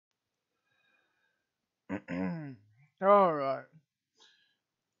Alright,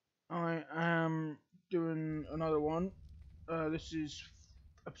 I am doing another one. This is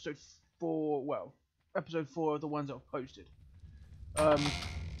episode 4, well, episode 4 of the ones I've posted.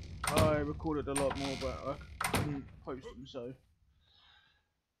 I recorded a lot more, but I couldn't post them, so.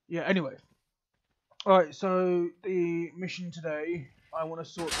 Yeah, anyway. Alright, so the mission today, I want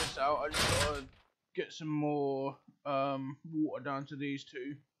to sort this out. I just gotta get some more water down to these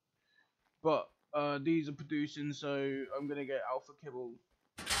two. But these are producing, so I'm gonna get alpha kibble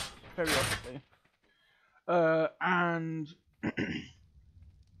periodically. And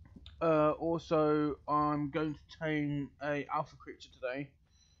also I'm going to tame a alpha creature today.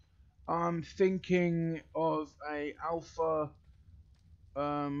 I'm thinking of a alpha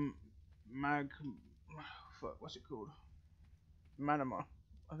what's it called? Manama.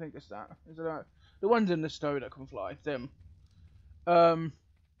 I think it's that. Is it that? The ones in the snow that can fly. Them.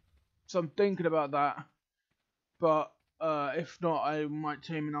 So I'm thinking about that. But if not, I might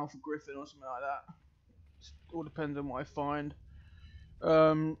tame an alpha griffin or something like that. It all depends on what I find.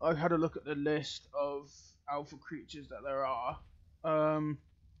 I've had a look at the list of alpha creatures that there are.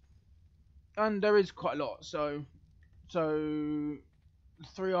 And there is quite a lot. So the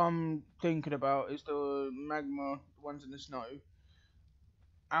three I'm thinking about is the magma, the ones in the snow,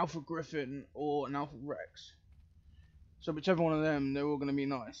 alpha griffin, or an alpha rex. So whichever one of them, they're all going to be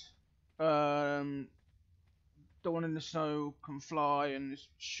nice. The one in the snow can fly and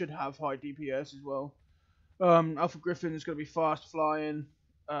should have high DPS as well. Alpha griffin is going to be fast flying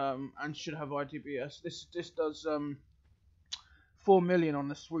and should have high DPS. This does 4 million on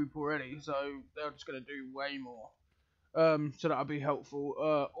the swoop already, so they're just going to do way more. So that'll be helpful.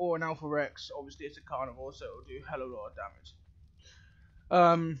 Or an alpha rex, obviously it's a carnivore, so it'll do a hell of a lot of damage.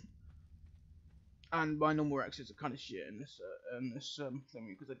 And my normal rexes are kind of shit in this thing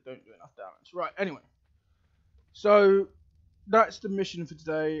because they don't do enough damage. Right, anyway. So that's the mission for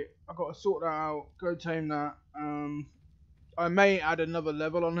today. I've got to sort that out, go tame that. I may add another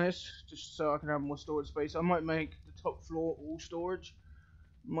level on this just so I can have more storage space. I might make the top floor all storage.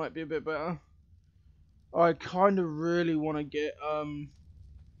 Might be a bit better. I kind of really want to get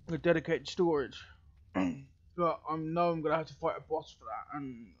a dedicated storage, but I know I'm gonna have to fight a boss for that,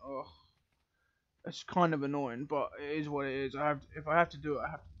 and it's kind of annoying. But it is what it is. If I have to do it, I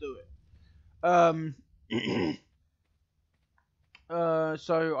have to do it.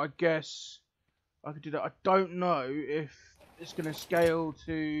 So I guess I could do that. I don't know if it's gonna scale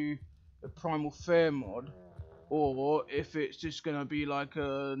to the primal fair mod, or if it's just gonna be like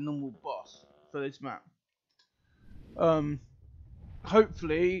a normal boss for this map.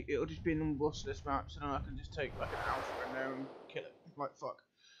 Hopefully it'll just be a normal boss for this map, so then I can just take like an alpha in there and kill it like fuck.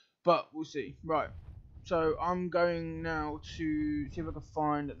 But we'll see. Right. So I'm going now to see if I can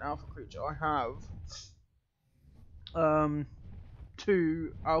find an alpha creature. I have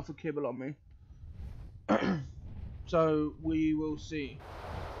 2 alpha kibble on me. So we will see.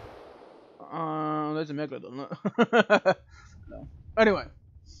 There's a megalodon. No. Anyway,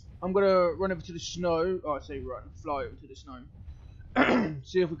 I'm gonna run over to the snow. Oh, I say run, fly over to the snow.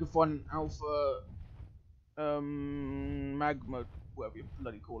 See if we can find an alpha magma, whatever you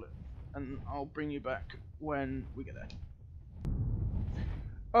bloody call it, and I'll bring you back when we get there.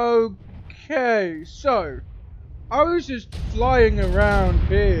 Okay, so I was just flying around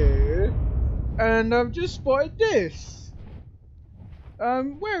here, and I've just spotted this.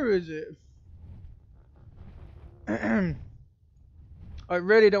 Where is it? I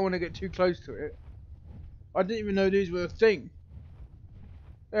really don't want to get too close to it. I didn't even know these were a thing.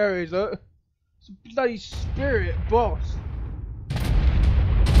 There he is, look. It's a bloody spirit boss.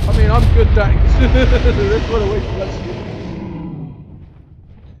 I mean, I'm good, thanks. That's what I wait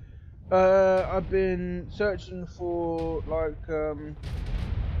for. I've been searching for like a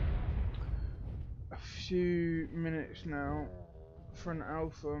few minutes now for an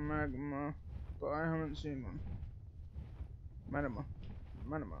alpha magma, but I haven't seen one. Manama,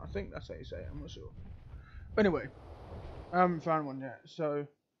 I think that's how you say it. I'm not sure. Anyway, I haven't found one yet. So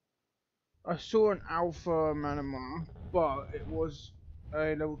I saw an alpha manama, but it was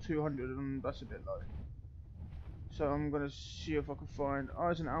a level 200, and that's a bit low. So I'm gonna see if I can find. Oh,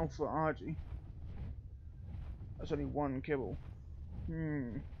 it's an alpha RG. That's only 1 kibble.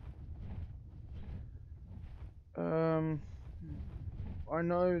 I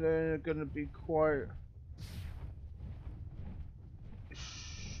know they're gonna be quite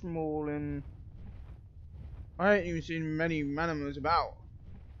small in. I ain't even seen many manamas about.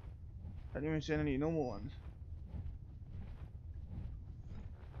 I haven't even seen any normal ones.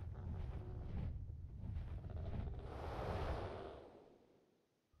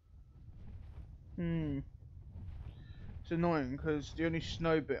 Hmm. It's annoying because the only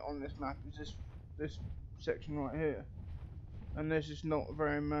snow bit on this map is this section right here, and there's just not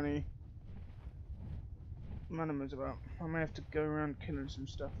very many animals about. I may have to go around killing some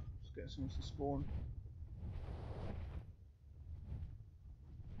stuff to get some to spawn.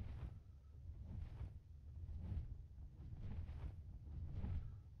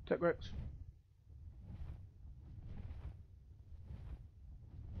 Tech Rex.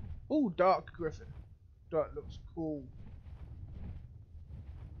 Oh, dark griffin. That looks cool.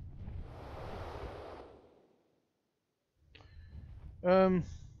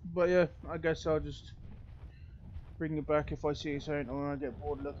 But yeah, I guess I'll just bring it back if I see something or I get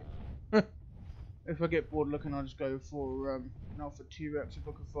bored looking. If I get bored looking, I'll just go for an Alpha T-Rex if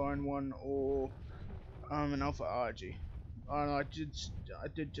I can find one, or an Alpha RG. And I did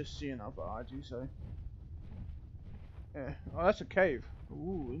just see an Alpha RG, so yeah. Oh, that's a cave.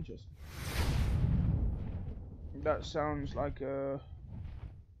 Ooh, interesting. That sounds like a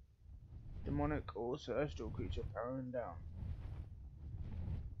demonic or celestial creature powering down.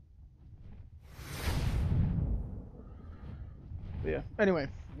 But yeah. Anyway,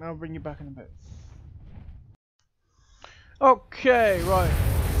 I'll bring you back in a bit. Okay, right.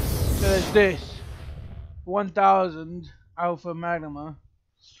 So there's this 1000 Alpha Magma.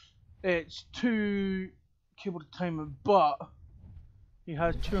 It's 2 kibble to tamer, but he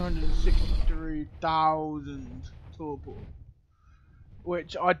has 263,000 torpor,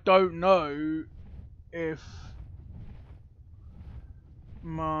 which I don't know if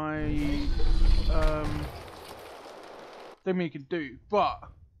my thing can do, but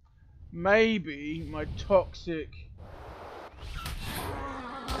maybe my toxic.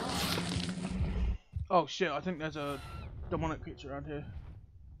 Oh shit! I think there's a demonic creature around here.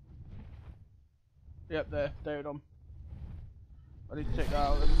 Yep, there it on. I need to take that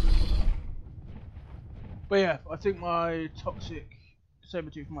out then. But yeah, I think my toxic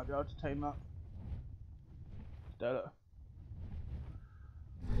saber-tooth might be able to tame that. There.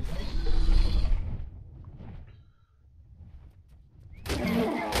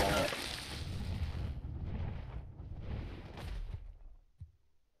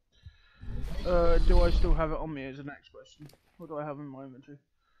 Do I still have it on me is the next question. What do I have in my inventory?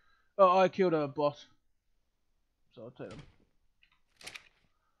 Oh, I killed a boss. So I'll take them.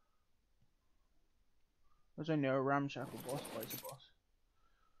 There's only a ramshackle boss, but it's a boss.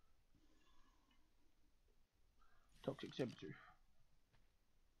 Toxic saber-tooth.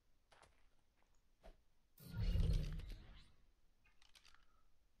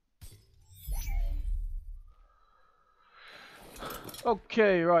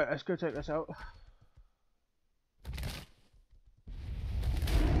 Okay, right, let's go take this out.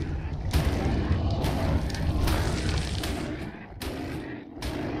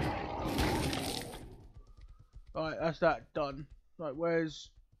 Right, that's that done. Right, where's...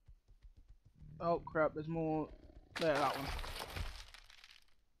 Oh crap, there's more... There, that one.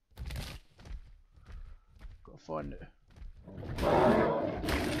 Gotta find it.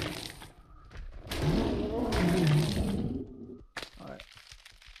 Alright.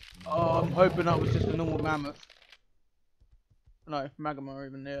 Oh, I'm hoping that was just a normal mammoth. No, magma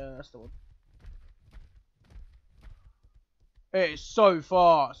even. Yeah, that's the one. It is so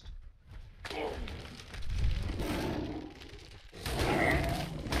fast.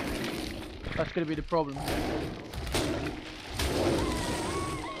 That's gonna be the problem.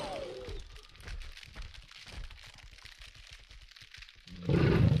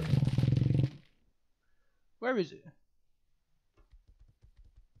 Where is it?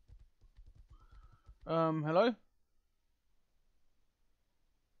 Hello?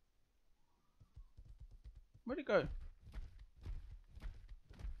 Where'd it go?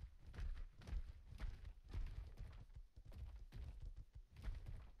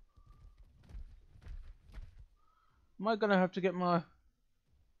 Am I gonna have to get my...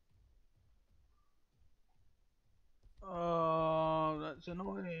 Oh, that's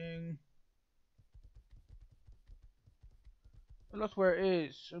annoying. I lost where it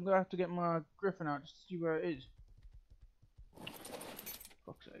is. I'm gonna have to get my griffin out just to see where it is.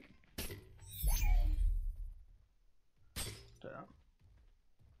 Fuck's sake. Take that.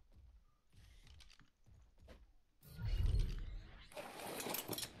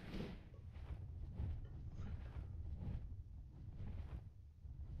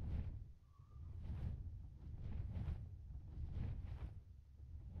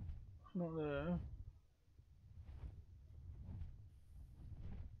 It's not there.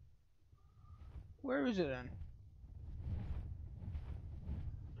 Where is it then?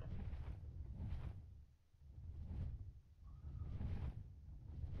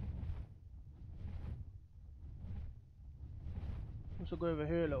 So go over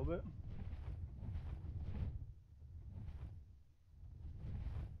here a little bit.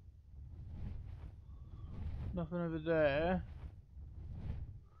 Nothing over there.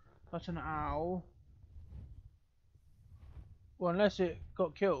 That's an owl. Well, unless it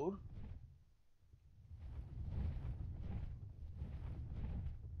got killed.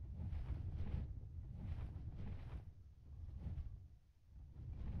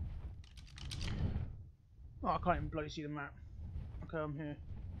 Oh, I can't even bloody see the map. Okay, I'm here.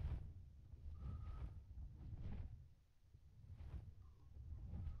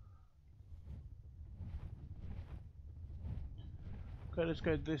 Okay, let's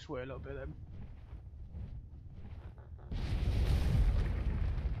go this way a little bit then.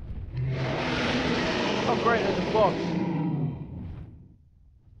 Oh great, there's a boss.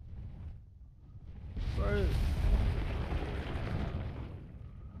 Right.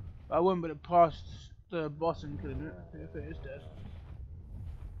 I wouldn't be able to pass the boss and killing it if it is dead.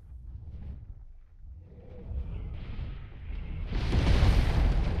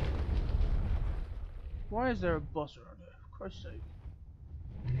 Why is there a boss around here? For Christ's sake.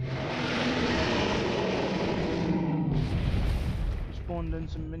 Spawned in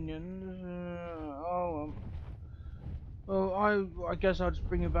some minions. Well, I guess I'll just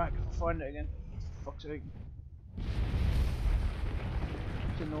bring it back and find it again. For fuck's sake.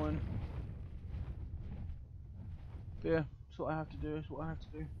 It's annoying. But yeah, that's what I have to do. That's what I have to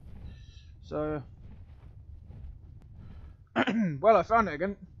do. So, well, I found it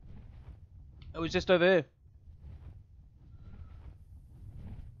again. It was just over here.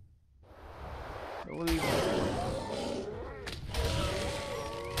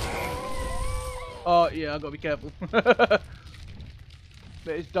 Oh yeah, I gotta be careful. But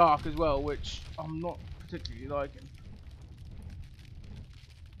it's dark as well, which I'm not particularly liking.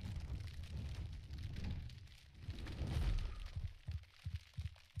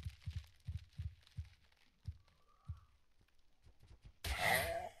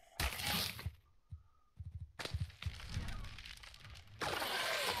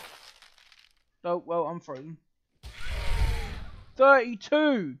 Oh well, I'm frozen.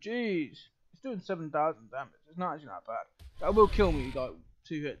 32! Jeez! It's doing 7,000 damage. It's not actually that bad. That will kill me like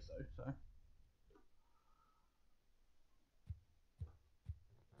 2 hits though, so.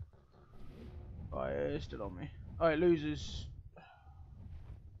 Oh yeah, it's still on me. Oh, it loses.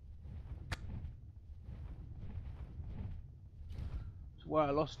 That's why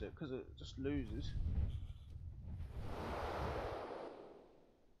I lost it, because it just loses.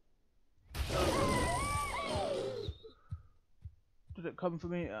 Did it come for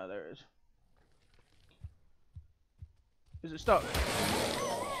me? Ah, there it is. Is it stuck?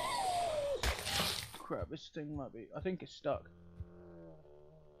 Crap, this thing might be. I think it's stuck.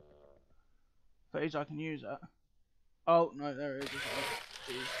 Phase, I can use that. Oh, no, there it is.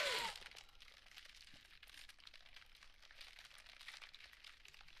 Jeez.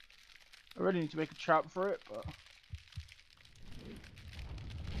 I really need to make a trap for it, but.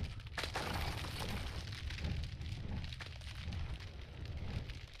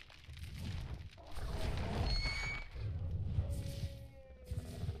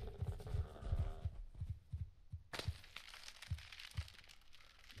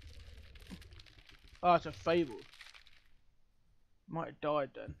 Oh, it's a fable. Might have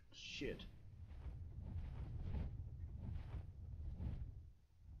died then. Shit.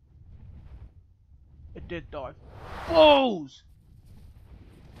 It did die. Balls!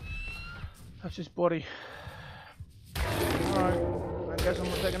 That's his body. Alright, I guess I'm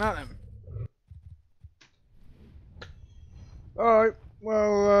not taking that then. Alright,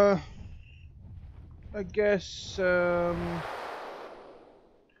 well, I guess,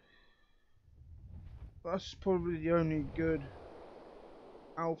 that's probably the only good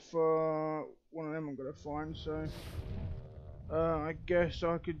alpha one of them I'm gonna find, so I guess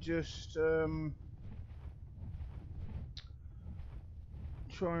I could just try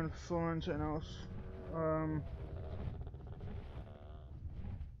and find something else.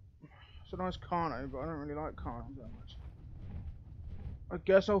 It's a nice Carno, but I don't really like Carnos that much. I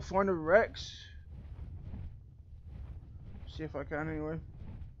guess I'll find a Rex. See if I can anyway.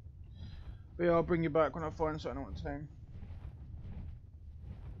 But yeah, I'll bring you back when I find something I want to tame.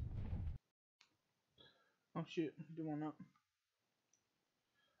 Oh shit, didn't want that.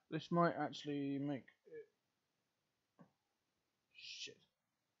 This might actually make it. Shit.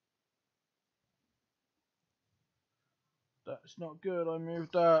 That's not good, I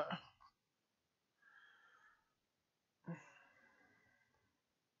moved that.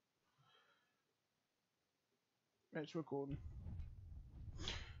 It's recording.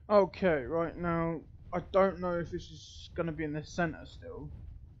 Okay, right now I don't know if this is going to be in the center still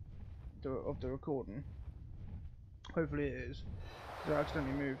of the recording. Hopefully it is, because I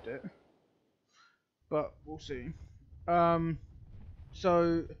accidentally moved it. But we'll see.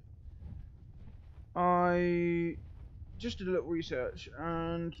 So I just did a little research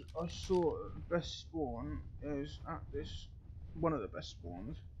and I saw the best spawn is at this, one of the best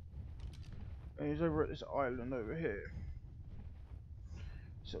spawns is over at this island over here.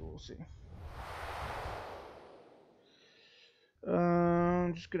 So we'll see.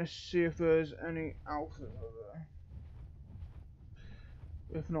 I'm just gonna see if there's any alphas over there.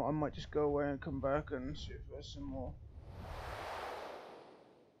 If not, I might just go away and come back and see if there's some more.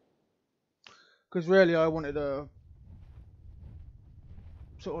 Because really I wanted a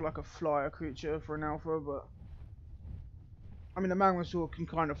sort of like a flyer creature for an alpha, but I mean the magma sword can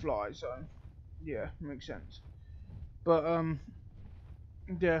kind of fly, so yeah, makes sense. But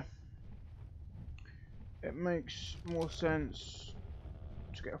yeah, it makes more sense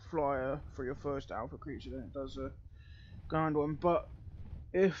to get a flyer for your first alpha creature than it does a ground one. But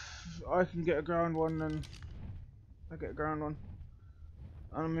if I can get a ground one, then I get a ground one.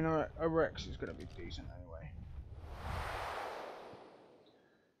 I mean, a Rex is going to be decent anyway.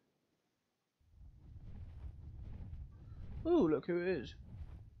 Oh, look who it is.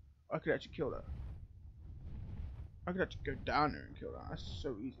 I could actually kill that. I could actually go down there and kill that. That's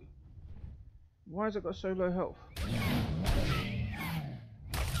so easy. Why has it got so low health?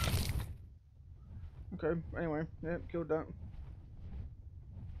 Okay, anyway, yeah, killed that.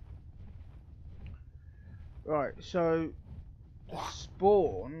 Right, so the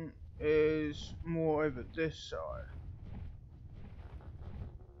spawn is more over this side.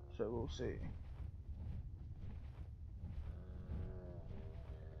 So we'll see.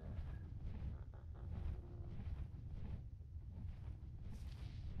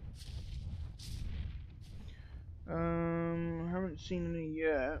 Haven't seen any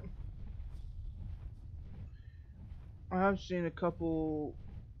yet. I have seen a couple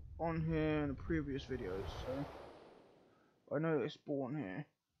on here in the previous videos, so I know they spawn here.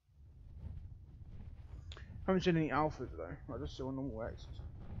 Haven't seen any alphas though. I just saw normal X's.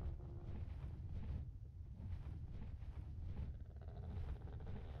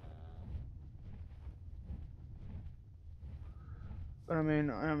 But I mean,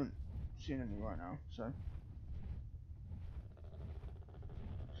 I haven't seen any right now, so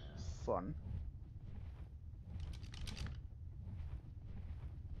it's fun.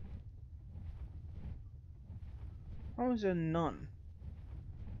 How is there none?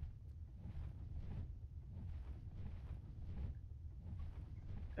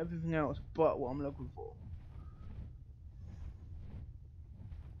 Everything else but what I'm looking for.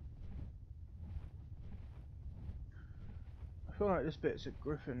 I feel like this bit's a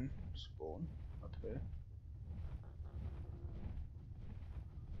griffin spawn up here.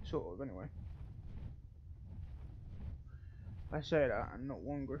 Sort of, anyway. I say that and not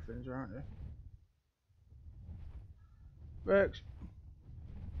one griffin's around here. Rex!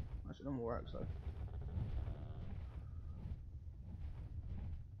 That's a normal Rex though.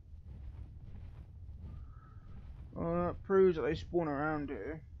 Well, that proves that they spawn around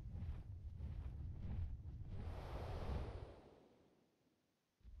here.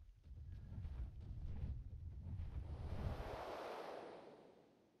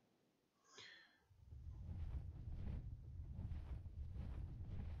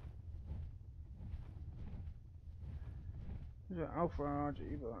 There's an Alpha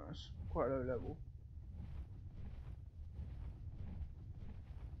RG, but that's quite low level.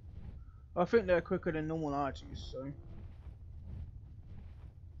 I think they're quicker than normal RGs, so.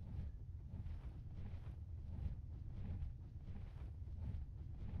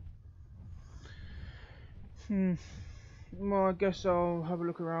 Well, I guess I'll have a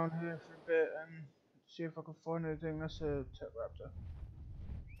look around here for a bit and see if I can find anything. That's a Tech Raptor.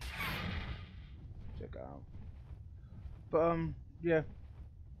 Check it out. But yeah,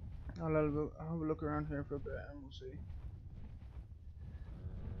 I'll have a look around here for a bit and we'll see.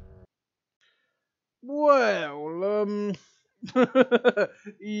 Well,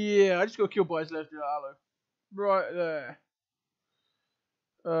 yeah, I just got killed by his left aloe. Right there.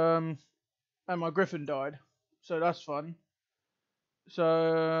 And my griffin died, so that's fun.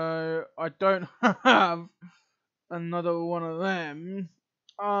 So I don't have another one of them.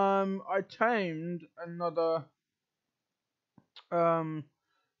 I tamed another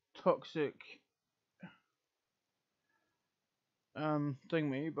toxic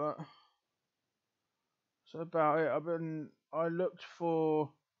thingy, but that's about it. I've been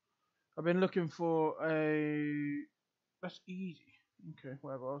looking for a. That's easy. Okay,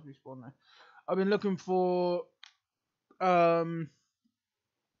 whatever. I'll respawn there. I've been looking for an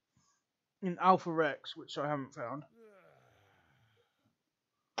Alpha Rex, which I haven't found.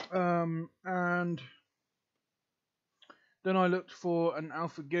 And then I looked for an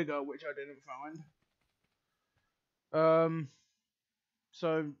Alpha Giga, which I didn't find.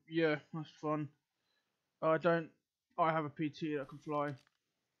 So yeah, that's fun. I have a PT that can fly.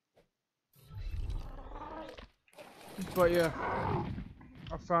 But yeah,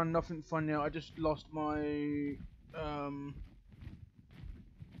 I found nothing fun yet. I just lost my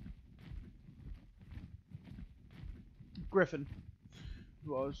griffin.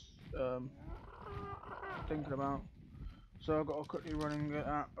 What I was thinking about. So I've got to quickly run and get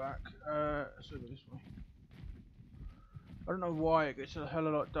that back. Let's go this way. I don't know why it gets a hell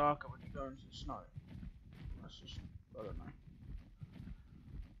of a lot darker when you go into the snow. That's just, I don't know.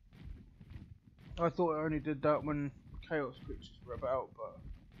 I thought it only did that when chaos creatures were about, but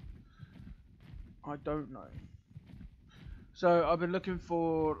I don't know. So I've been looking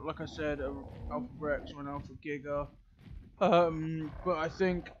for, like I said, an Alpha Rex or an Alpha Giga. But I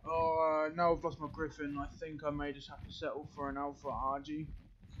think now I've lost my Griffin, I think I may just have to settle for an Alpha RG.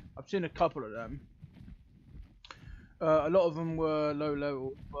 I've seen a couple of them. A lot of them were low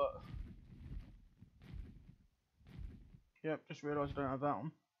level, but yep, just realised I don't have that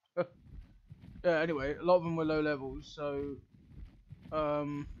one. Yeah, anyway, a lot of them were low levels, so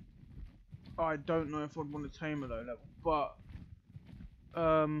I don't know if I'd want to tame a low level, but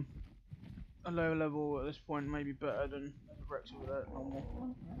a low level at this point may be better than a Rex over there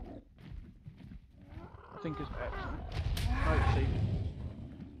normal. I think it's excellent. Let's see.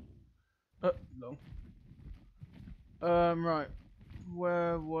 Long. Right.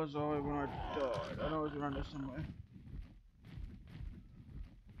 Where was I when I died? I know I was around there somewhere.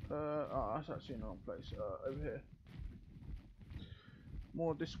 That's actually in the wrong place. Over here.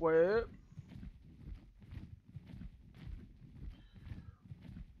 More this way.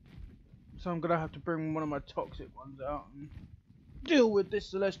 So I'm gonna have to bring one of my toxic ones out and deal with this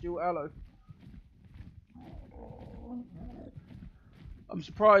celestial aloe. I'm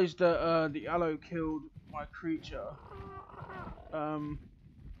surprised that the aloe killed my creature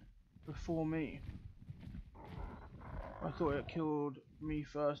before me. I thought it killed me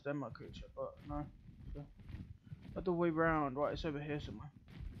first, then my creature, but no. So, other way round. Right, it's over here somewhere.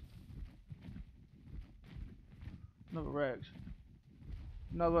 Another Rex.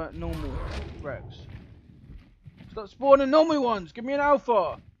 Another normal Rex. Stop spawning normal ones! Give me an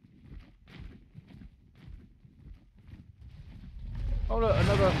alpha! Oh look,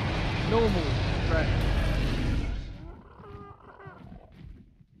 another normal Rex.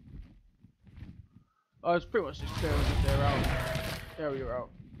 Oh, it's pretty much just clearing if they're out. There you're out.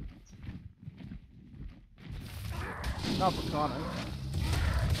 Africano.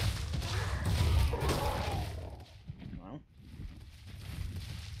 No.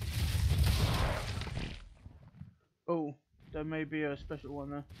 Oh, there may be a special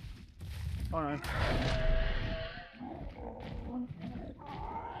one there. Oh no.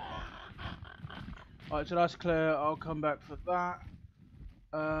 Alright, so that's clear. I'll come back for that.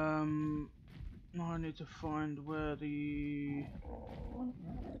 Now I need to find where the...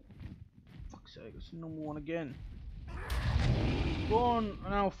 Fuck's sake, it's a normal one again. Spawn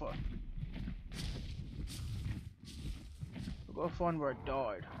an alpha. I've got to find where I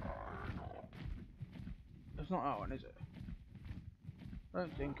died. It's not that one, is it? I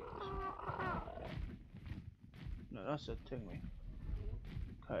don't think it is. No, that's a thingy.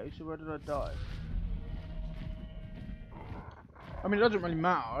 Okay, so where did I die? I mean, it doesn't really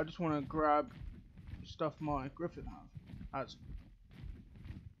matter. I just want to grab stuff my griffin has.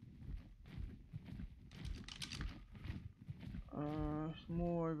 It's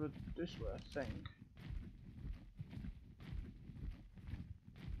more over this way, I think.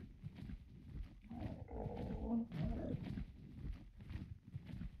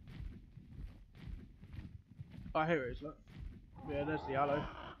 Oh, here it is, look. Yeah, there's the aloe.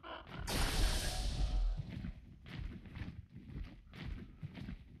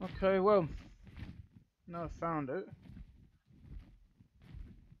 Okay, well, now I've found it.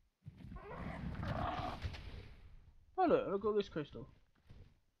 Oh look, I've got this crystal.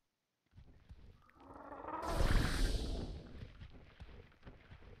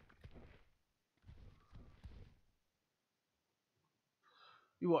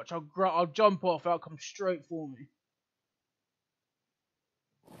 You watch, I'll jump off, that'll come straight for me.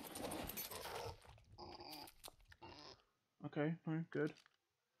 Okay, no, good.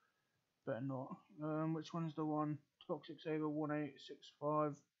 Better not. Which one's the one? Toxic Saber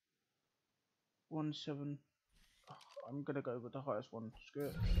 1865 17. I'm gonna go with the highest one. Screw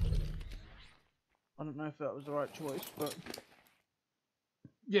it. I don't know if that was the right choice, but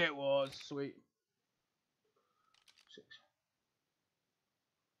yeah, it was. Sweet. 6.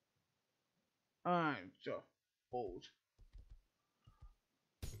 And so balls.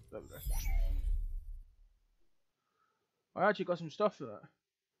 There we go. I actually got some stuff for that.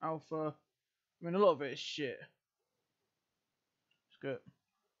 Alpha. I mean, a lot of it is shit. It's good.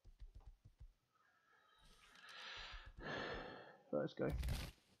 Let's go.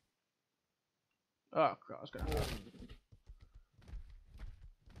 Oh crap, I was gonna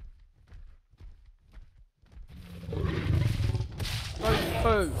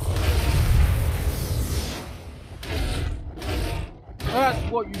hurt. Oh,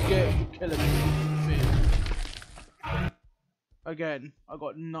 that's what you get for killing it. Again, I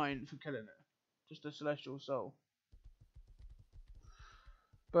got 9 for killing it. Just a celestial soul.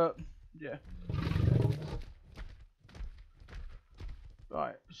 But, yeah.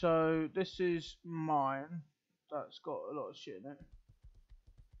 Right, so this is mine. That's got a lot of shit in it.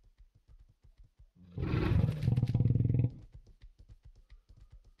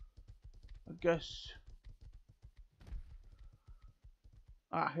 I guess.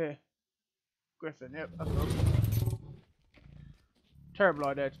 Ah, here. Griffin, yep, that's good. Terrible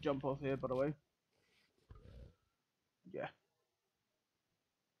idea to jump off here, by the way. Yeah.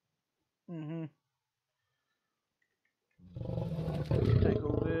 Take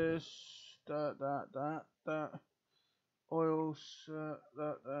all this, that. Oils,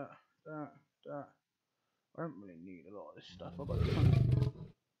 that. I don't really need a lot of this stuff. I've got a ton.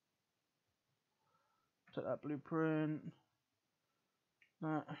 Take that blueprint.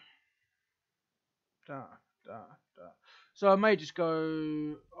 That. So I may just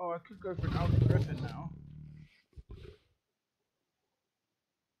go. Oh, I could go for an alpha griffin now.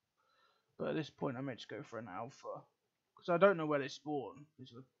 But at this point, I may just go for an alpha. Because I don't know where they spawn.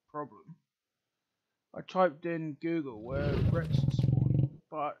 Is the problem. I typed in Google where Rex spawn.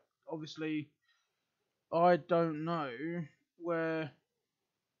 But obviously, I don't know where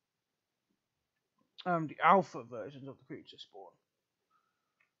the alpha versions of the creature spawn.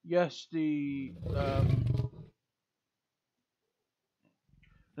 Yes, the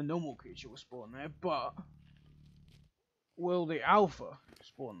normal creature will spawn there, but will the alpha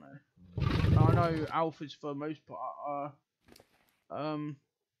spawn there? Now, I know alphas for the most part are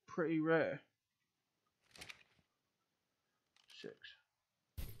pretty rare. 6.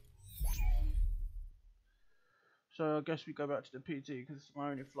 So I guess we go back to the PT because it's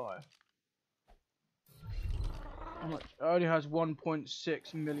my only flyer. How much? It only has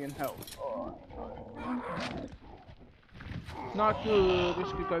 1.6 million health. Oh, not good.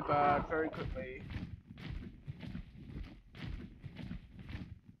 This could go bad very quickly.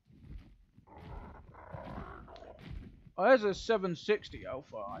 Oh, there's a 760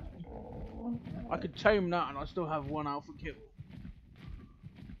 alpha. I could tame that and I still have 1 alpha kill.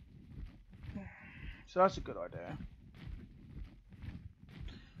 So that's a good idea.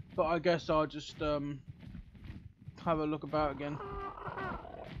 But I guess I'll just have a look about again.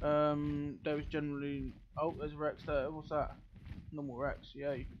 There was generally... Oh, there's Rex there. What's that? Normal Rex,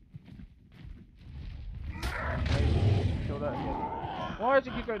 yay. Kill that again. Why does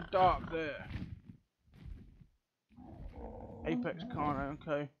it keep going dark there? Apex can't,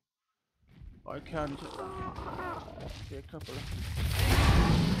 okay. I can see a couple of...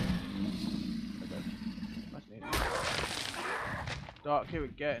 Okay. That's neat. Dark here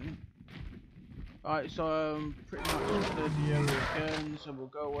again. Alright, so I'm pretty much into the area again, so we'll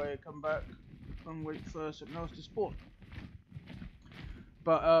go away, come back, and wait for something else to spawn.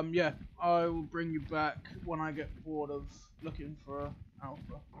 But yeah, I will bring you back when I get bored of looking for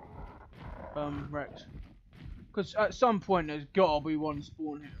alpha Rex. Because at some point there's gotta be one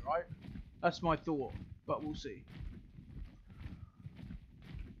spawn here, right? That's my thought, but we'll see.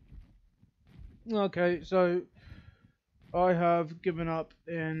 Okay, so I have given up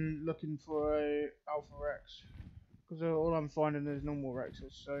in looking for a alpha Rex because all I'm finding is normal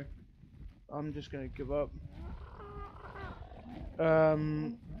Rexes, so I'm just gonna give up.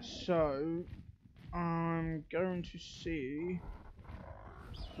 So I'm going to see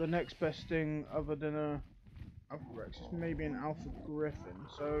the next best thing other than a alpha Rex is maybe an alpha griffin.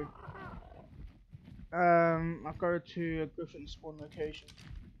 So I'll go to a griffin spawn location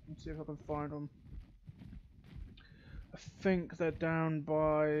and see if I can find them. I think they're down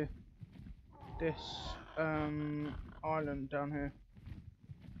by this island down here.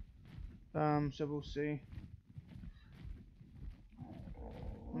 So we'll see.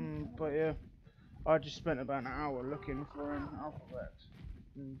 But yeah, I just spent about an hour looking for an alpha Rex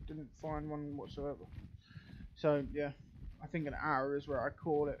and didn't find one whatsoever. So yeah, I think an hour is where I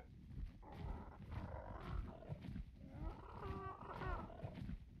call it.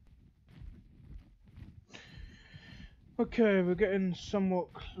 Okay, we're getting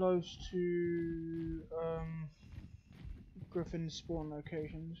somewhat close to griffin spawn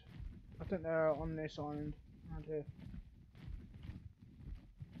locations. I think they're on this island around here.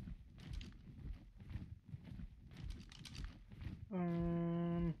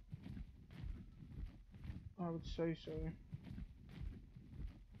 I would say so.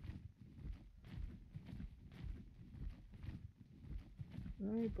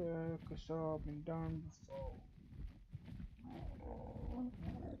 Because I've been down before.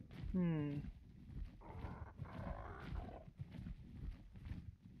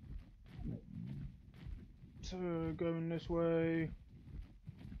 So going this way.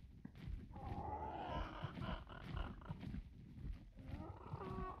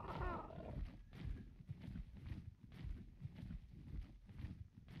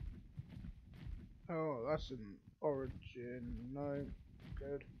 Oh, that's an origin. No,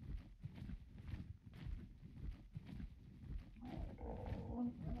 good.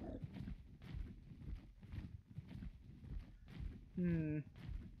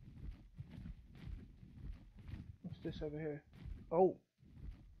 What's this over here? Oh.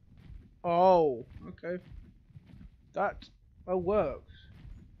 Oh, okay. That works.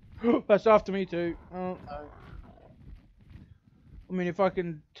 That's after me too. Oh no. I mean, if I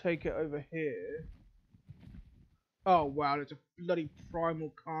can take it over here. Oh wow, there's a bloody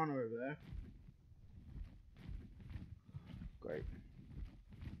primal Kana over there. Great.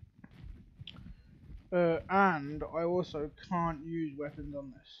 And I also can't use weapons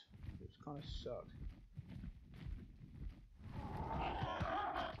on this, which kind of sucks.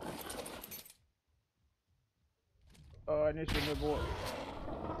 Oh, I need to remember what.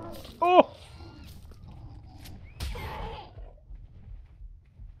 Oh!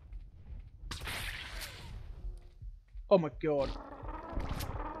 Oh my god.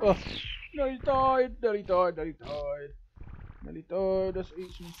 Oh, nearly died, nearly died, nearly died. Nearly died. Let's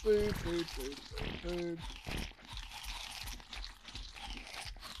eat some food, food.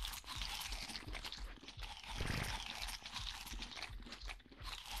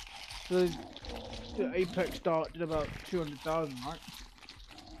 So the Apex start did about 200,000, right?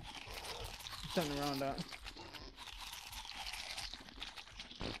 Something around that.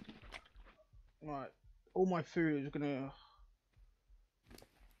 Right, all my food is gonna.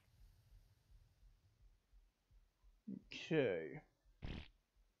 Okay.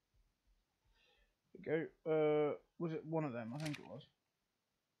 There we go. Was it one of them? I think it was.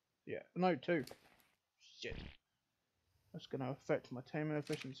 Yeah, no, two. Shit. That's gonna affect my taming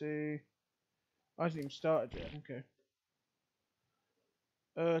efficiency. I hasn't even started yet. Okay.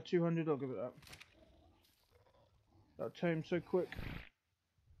 200. I'll give it that. That tamed so quick.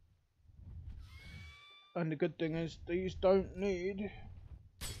 And the good thing is, these don't need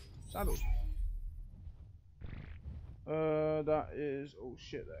saddles. That is all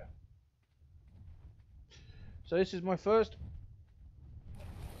shit there. So this is my first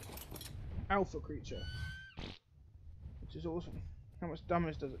alpha creature, which is awesome. How much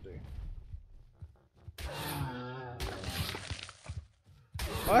damage does it do?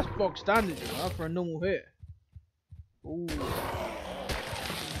 Oh, that's bog standard, you know, for a normal hit. Ooh.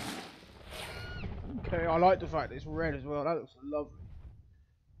 Okay, I like the fact that it's red as well. That looks lovely.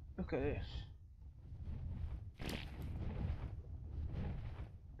 Look at this.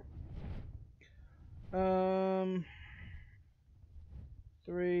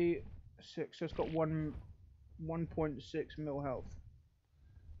 3, 6. So it's got 1.6 mil health,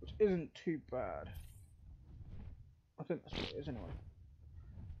 which isn't too bad. I think that's what it is anyway.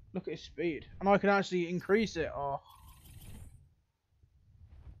 Look at his speed, and I can actually increase it. Oh.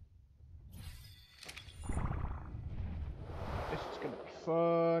 This is gonna be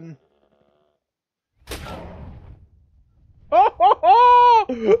fun. Oh,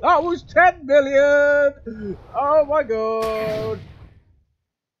 that was 10 million! Oh my god!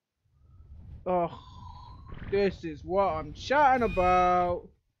 Oh, this is what I'm chatting about.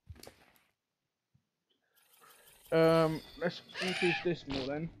 Let's increase this more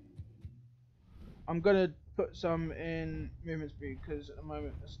then. I'm gonna put some in movement speed because at the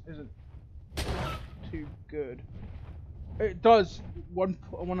moment this isn't too good. It does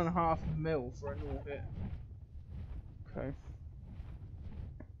 1.5 mil for a normal hit. Okay.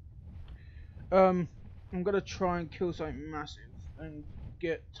 I'm gonna try and kill something massive and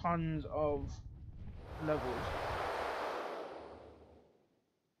get tons of levels.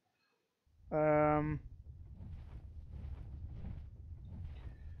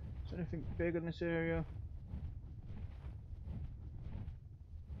 Is there anything big in this area?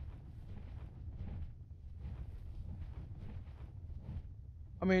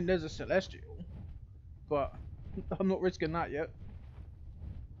 I mean, there's a celestial, but I'm not risking that yet.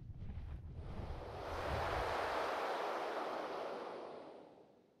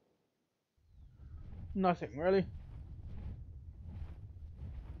 Nothing really.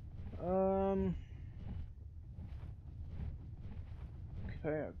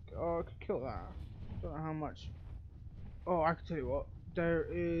 Okay, oh, I could kill that. Don't know how much. Oh, I can tell you what. There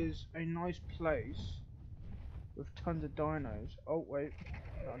is a nice place with tons of dinos. Oh wait,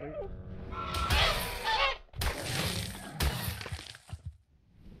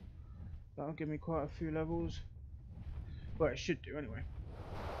 that'll give me quite a few levels. Well, it should do anyway.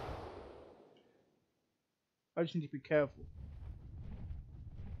 I just need to be careful.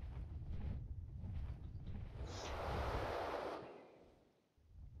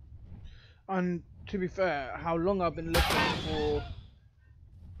 And to be fair, how long I've been looking for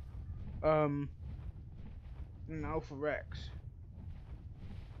an Alpha Rex.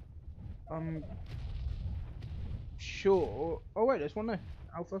 I'm sure. Oh wait, there's one there.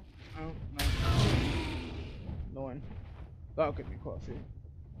 Alpha. Oh no. 9. That'll give me quite a few.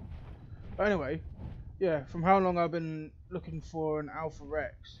 But anyway, yeah. From how long I've been looking for an Alpha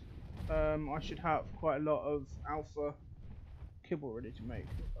Rex, I should have quite a lot of Alpha kibble ready to make.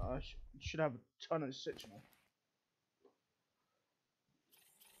 I should have a ton of citronal.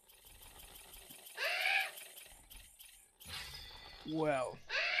 Well,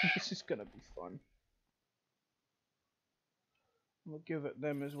 this is gonna be fun. We'll give it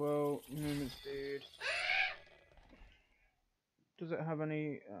them as well. Movement speed. Does it have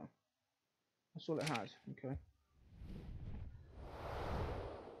any? Oh, that's all it has. Okay.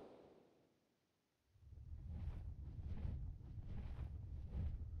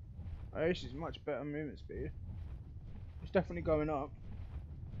 Oh, this is much better movement speed. It's definitely going up.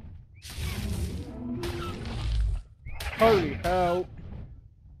 Holy hell!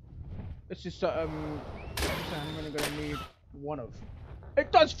 This is I'm only gonna need one of.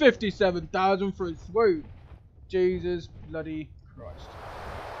 It does 57,000 for a swoop. Jesus bloody Christ!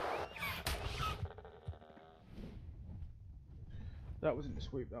 That wasn't a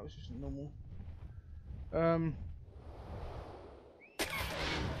sweep. That was just a normal.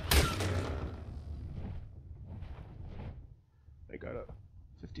 They got it.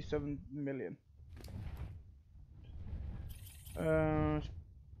 57 million. A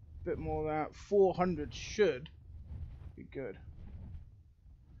bit more than that. 400 should be good.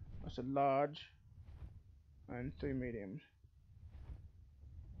 That's a large and 3 mediums.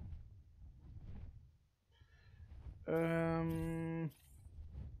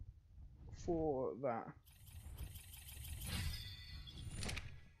 For that.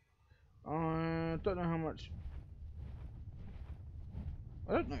 I don't know how much.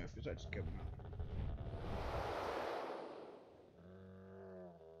 I don't know if it's actually coming up.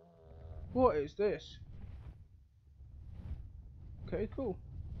 What is this? Okay, cool.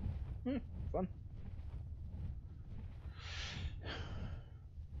 Fun.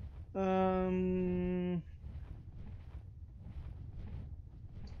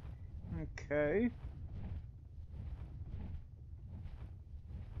 Okay.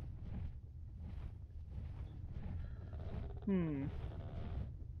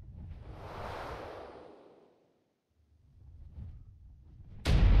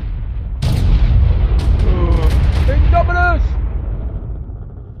 Indominus!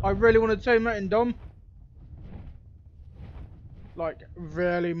 I really want to tame that Indom. Like,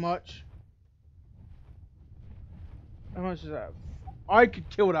 really much. How much is that? I could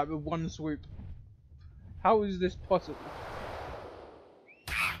kill that with one swoop. How is this possible?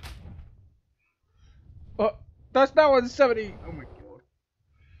 Oh, that's now on 70. Oh my god.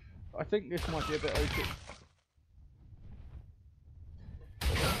 I think this might be a bit OP.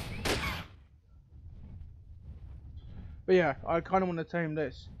 But yeah, I kind of want to tame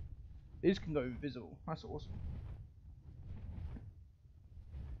this. These can go invisible. That's awesome.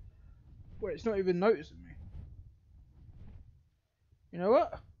 Wait, it's not even noticing me. You know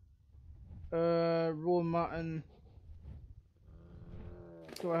what? Raw mutton.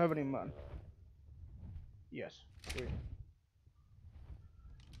 Do I have any mutton? Yes. 3.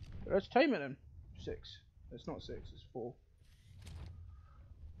 Let's tame it then. 6. It's not 6, it's 4.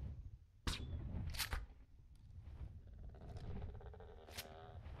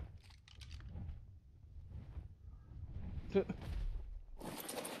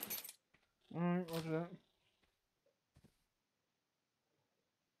 Alright, roger that.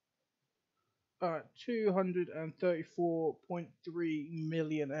 Alright, 234.3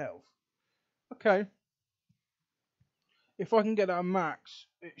 million health. Okay. If I can get that max,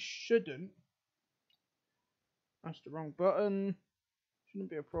 it shouldn't. That's the wrong button. Shouldn't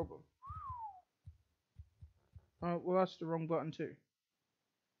be a problem. Oh, well, that's the wrong button too.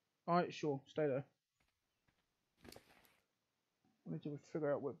 Alright, sure, stay there. I need to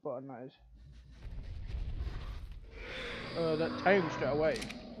figure out what button that is. That tame straight away.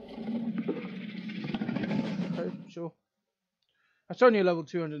 Okay, sure. That's only a level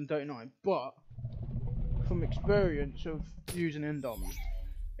 239, but from experience of using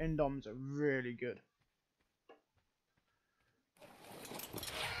endoms are really good.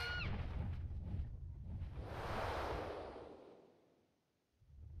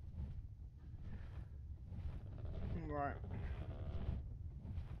 Right.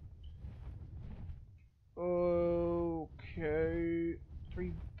 Okay.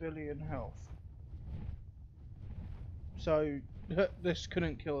 3 billion health. So, this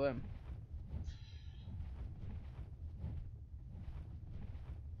couldn't kill them.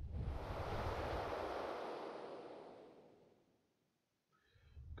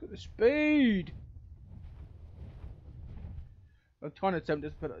 Look at the speed! I'm trying to attempt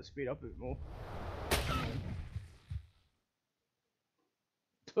to put that speed up a bit more.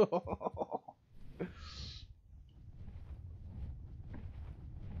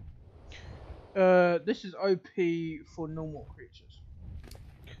 This is OP for normal creatures,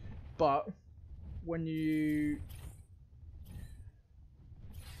 but when you,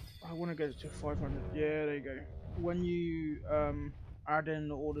 I want to get it to 500. Yeah, there you go. When you add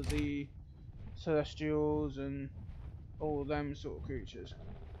in all of the celestials and all of them sort of creatures.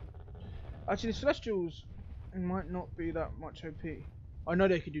 Actually, the celestials might not be that much OP. I know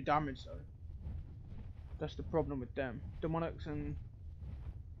they can do damage though. That's the problem with them. Demonics and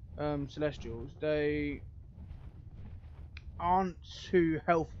celestials, they aren't too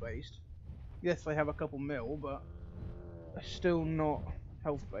health based. Yes, they have a couple mil, but they're still not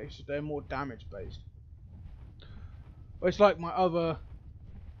health based. They're more damage based. Well, it's like my other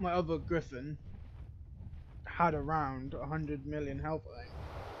griffin had around 100 million health, I think.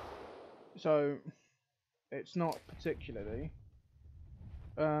 So it's not particularly.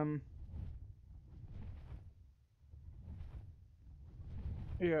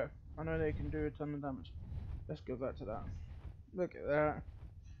 Yeah, I know they can do a ton of damage. Let's give that to that. Look at that.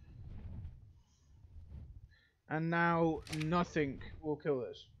 And now nothing will kill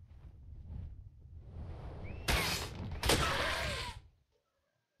this.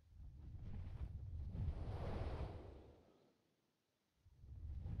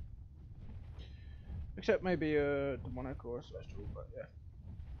 Except maybe a demonic or a celestial, but yeah.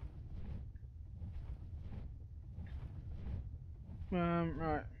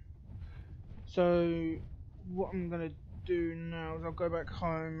 Right. So what I'm gonna do now is I'll go back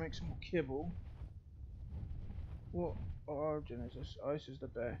home, make some more kibble. What origin is this? Oh, this is the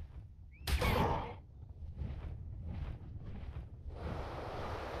bear.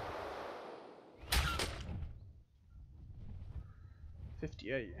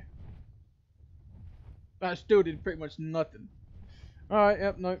 58. That still did pretty much nothing. Alright,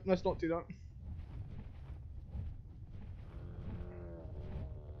 yep, no, let's not do that.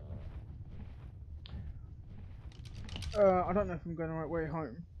 I don't know if I'm going the right way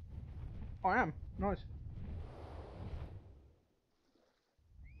home. I am. Nice.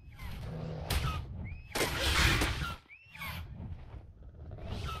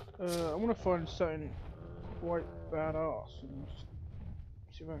 I want to find something quite badass and just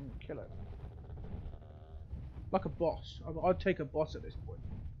see if I can kill it. Like a boss. I'd take a boss at this point.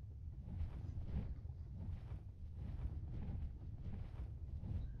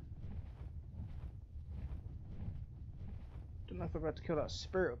 Don't know if I'm about to kill that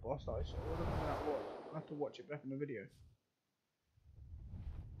spirit boss that I saw. I don't know what that was. I'll have to watch it back in the video.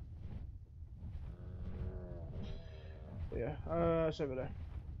 But yeah, it's over there.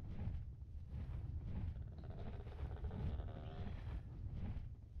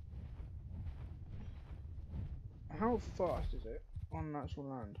 How fast is it on natural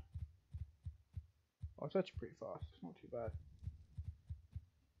land? Oh, it's actually pretty fast. It's not too bad.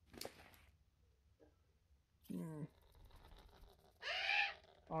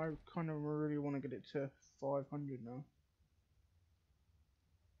 I kind of really want to get it to 500 now.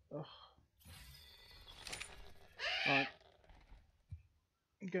 Ugh. Right.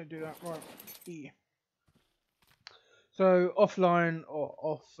 I'm gonna do that. Right. E. So offline or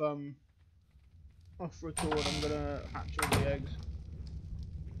off record, I'm gonna hatch all the eggs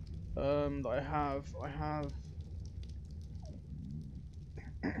that I have.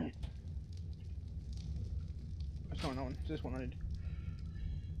 That's not that one. It's this one I need.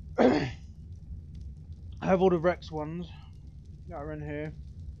 I have all the Rex ones that are in here.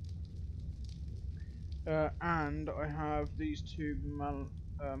 And I have these two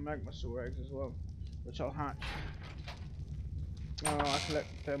magma saw eggs as well, which I'll hatch. I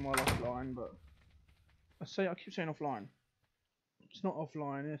collect them while offline, but I keep saying offline. It's not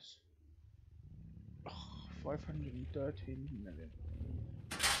offline. It's 513 million.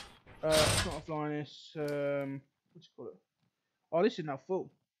 It's not offline. It's what do you call it? Oh, this is now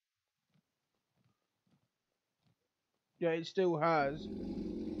full. Yeah, it still has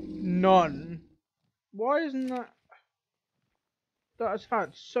none. Why isn't that? That has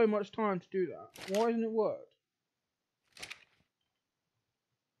had so much time to do that. Why hasn't it worked?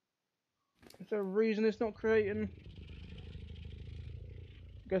 Is there a reason it's not creating?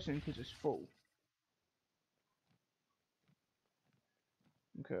 I'm guessing because it's full.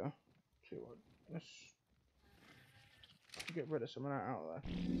 Okay. See what? Let's get rid of some of that out of there.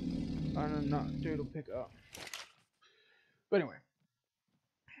 And then that dude will pick it up. But anyway,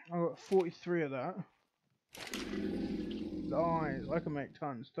 I've got 43 of that. Nice. I can make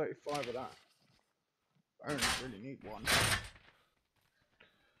tons. 35 of that. I only really need one.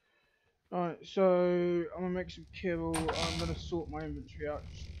 Alright, so I'm gonna make some kibble. I'm gonna sort my inventory out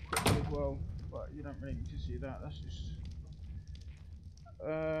quickly as well, but you don't really need to see that. That's just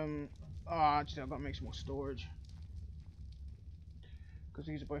actually I've got to make some more storage because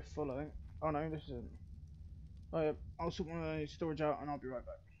these are both full, I think. Oh no, this isn't. Oh yeah, I'll sort my storage out and I'll be right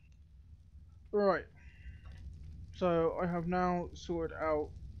back. Right, so I have now sorted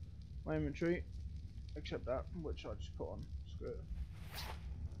out my inventory, except that, which I just put on. Screw it.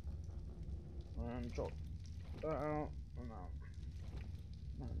 And drop that out and that.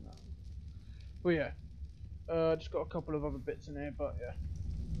 And that. Well, yeah, just got a couple of other bits in here, but yeah.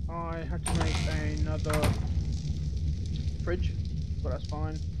 I had to make another fridge, but that's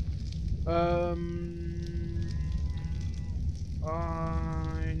fine.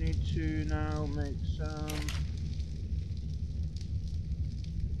 I need to now make some.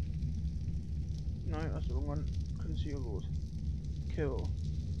 No, that's the wrong one. Concealables. Kill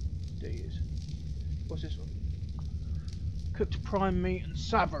these. What's this one? Cooked prime meat and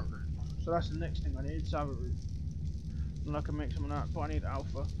sava root. So that's the next thing I need, sava root. And I can make some of that, but I need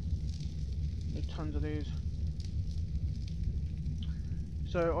alpha. I need tons of these.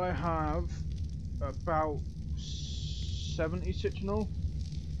 So I have about 70 citronal,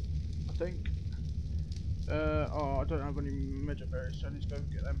 I think. Oh, I don't have any midget berries, so I need to go and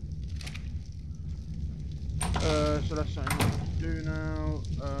get them. So that's something I have to do now.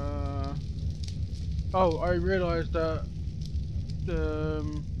 Oh, I realised that the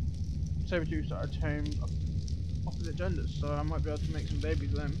saber-tooths that I tamed are opposite genders, so I might be able to make some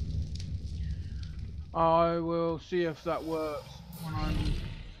babies of them. I will see if that works when I'm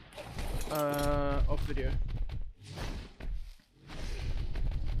off video.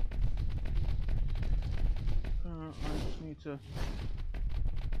 I just need to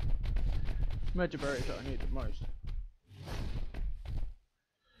midget berries that I need the most.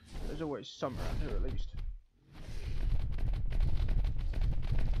 There's always some around here at least.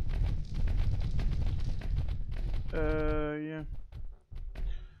 Yeah.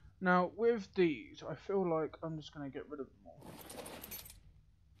 Now with these, I feel like I'm just gonna get rid of them all,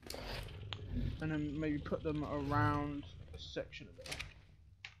 and then maybe put them around a section of it.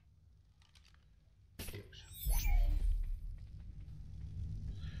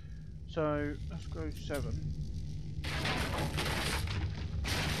 So let's go 7.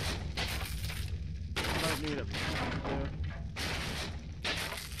 I don't need it.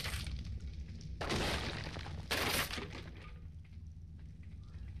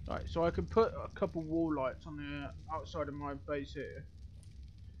 Right, so I could put a couple wall lights on the outside of my base here.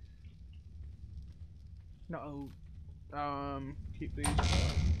 That'll keep these.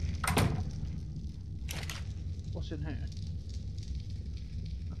 What's in here?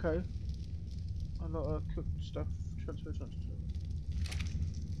 Okay, a lot of cooked stuff. Transfer.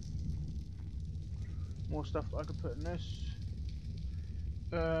 More stuff that I could put in this.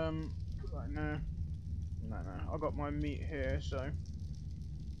 Put that in there. No, I got my meat here, so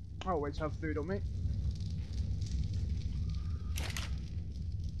I'll always have food on me.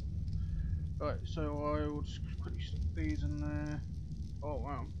 Right, so I will just quickly stick these in there. Oh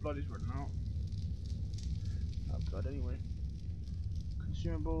wow, blood is running out. I have blood anyway.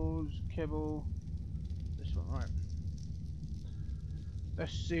 Consumables, kibble. This one, right.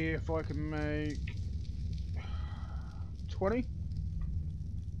 Let's see if I can make 20.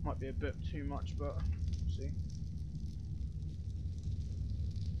 Might be a bit too much, but let's see.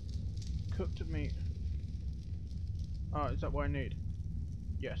 Cooked meat. Ah, is that what I need?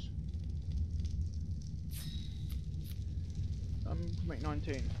 Yes. Make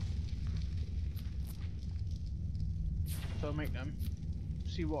 19. So I'll make them.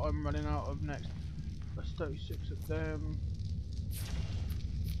 See what I'm running out of next. That's 36 of them.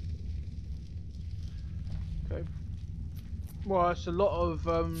 Okay. Well, it's a lot of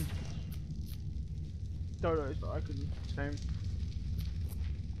dodos that I can tame.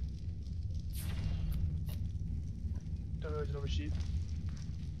 Dodos and other sheep.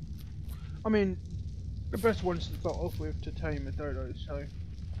 I mean, the best ones to start off with to tame are dodos, so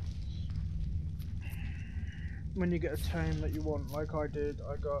when you get a tame that you want, like I did,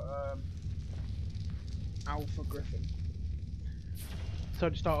 I got alpha griffin. So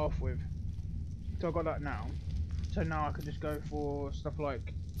to start off with. So I got that now. So now I can just go for stuff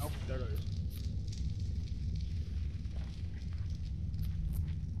like alpha dodos.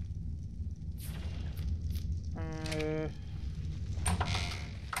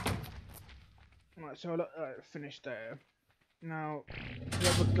 Right, so I finished there. Now, the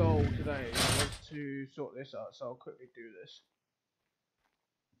other goal today was to sort this out, so I'll quickly do this.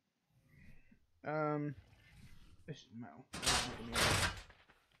 This is metal.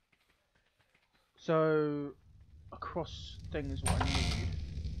 So, a cross thing is what I need.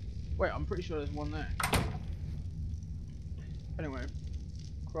 Wait, I'm pretty sure there's one there. Anyway,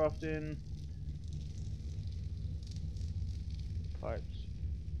 crafting pipes.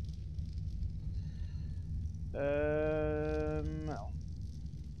 Metal.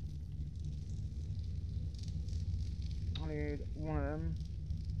 I need one of them.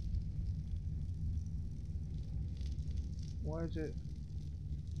 Why is it?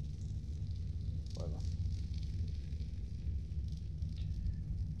 Whatever.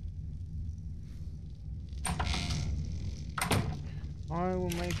 I will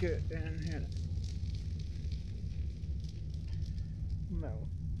make it in here. Metal.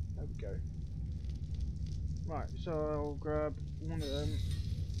 There we go. Right, so I'll grab one of them.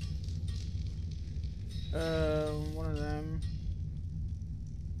 One of them.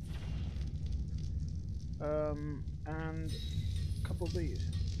 And a couple of these.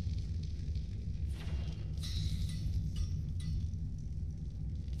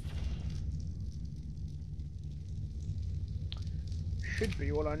 Should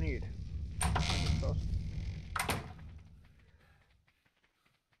be all I need.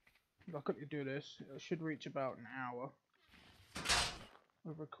 If I quickly do this, it should reach about an hour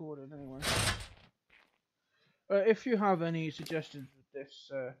of recording anyway. If you have any suggestions with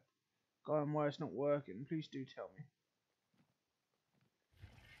this guy and why it's not working, please do tell me.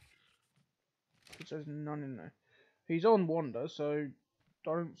 It says none in there. He's on Wander, so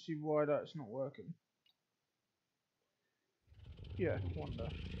don't see why that's not working. Yeah, Wander.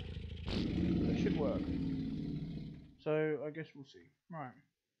 It should work. So I guess we'll see. Right.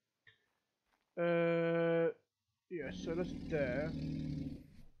 Yeah, so that's there.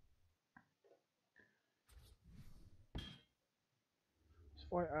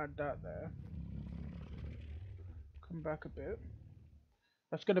 So if I add that there, come back a bit.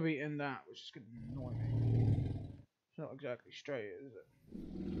 That's going to be in that, which is going to annoy me. It's not exactly straight, is it?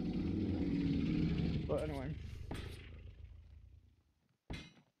 But anyway.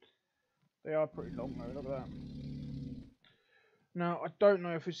 They are pretty long though, look at that. Now, I don't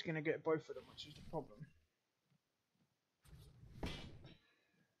know if it's going to get both of them, which is the problem.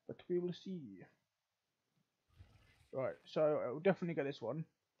 But we will see. Right, so I will definitely get this one.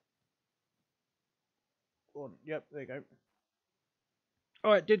 One, yep, there you go.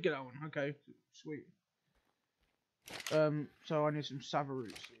 Oh, it did get that one, okay, sweet. So I need some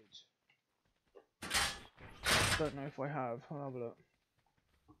Savaroot seeds. Don't know if I have, I'll have a look.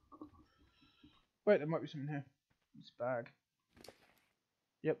 Wait, there might be some in here. This bag.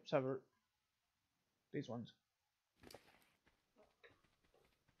 Yep, Savaroot. These ones.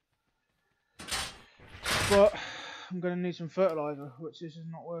 But I'm going to need some fertilizer, which this is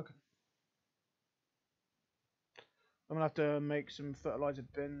not working. I'm going to have to make some fertilizer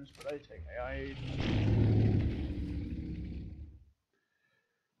bins, but they take ages.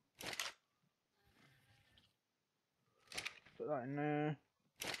 Put that in there.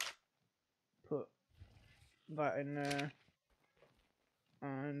 Put that in there.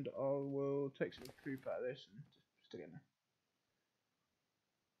 And I will take some poop out of this and just stick it in there.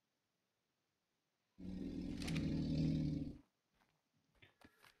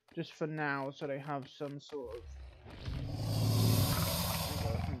 Just for now, so they have some sort of.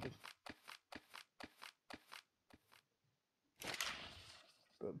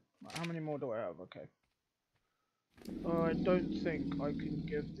 Boom. How many more do I have? Okay. I don't think I can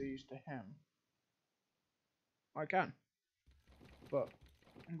give these to him. I can, but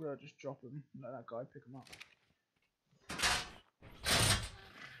I'm gonna just drop them and let that guy pick them up.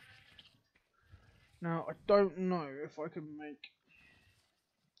 Now I don't know if I can make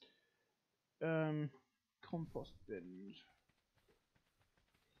compost bins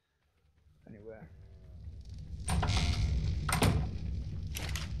anywhere.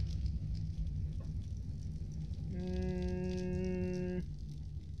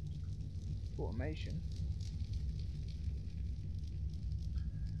 Automation.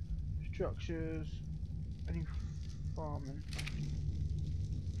 Structures. Any farming.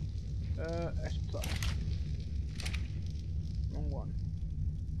 S plus. Wrong one.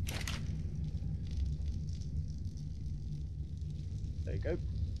 There you go.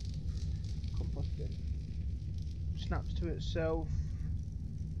 Compost bin. Snaps to itself.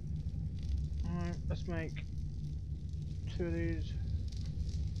 Alright, let's make 2 of these.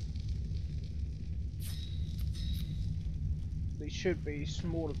 These should be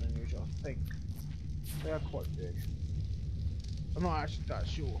smaller than usual, I think. They are quite big. I'm not actually that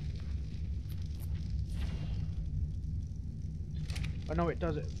sure. I know it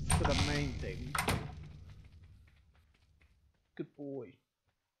does it for the main thing. Good boy.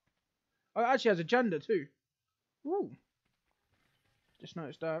 Oh, it actually has a gender too. Woo! Just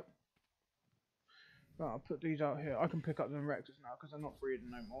noticed that. Right, I'll put these out here. I can pick up them Rexes now because I'm not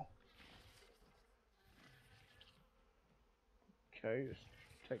breeding no more. Okay, just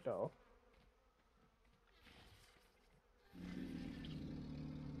take that off.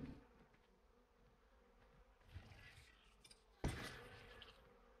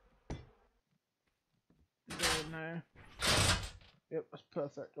 There now. Yep, that's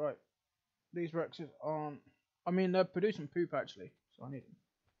perfect. Right. These Rexes aren't... I mean, they're producing poop actually, so I need them.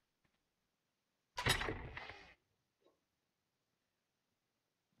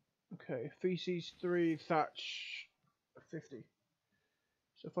 Okay, feces 3, thatch 50.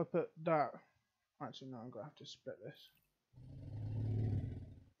 So if I put that... Actually, no, I'm going to have to split this.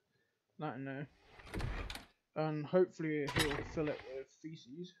 That in there. And hopefully he'll fill it with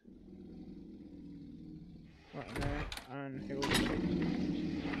feces. Right in there. And he'll...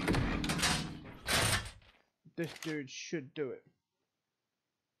 This dude should do it.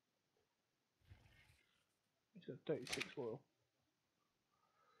 He's got 36 oil.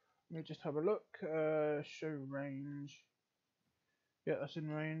 Let me just have a look. Show range. Yeah, that's in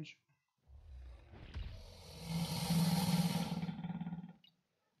range.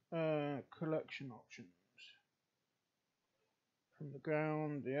 Collection options. From the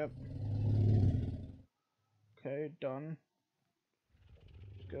ground, yep. Okay, done.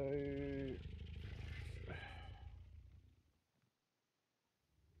 Let's go.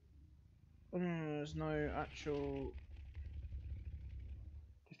 There's no actual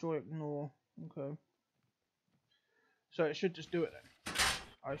destroy, ignore. Okay. So it should just do it then.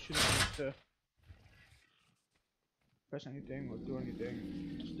 I shouldn't need to press anything or do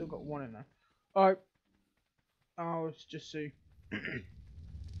anything. Still got one in there. Alright. Let's just see.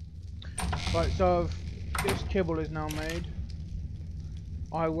 Right, so this kibble is now made.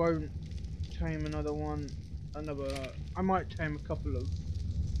 I won't tame another one. I might tame a couple of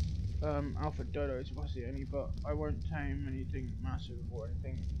alpha dodos if I see any, but I won't tame anything massive or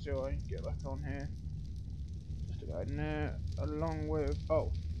anything until I get back on here. Just to go in there, along with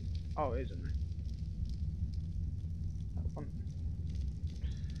oh, it isn't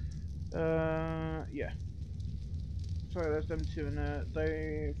there. Yeah. So there's them two in there.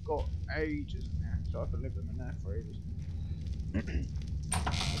 They've got ages in there, so I can leave them in there for ages.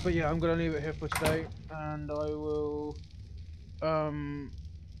 But yeah, I'm gonna leave it here for today, and I will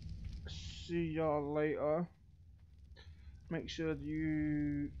see y'all later. Make sure that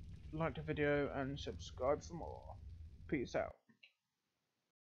you like the video and subscribe for more. Peace out.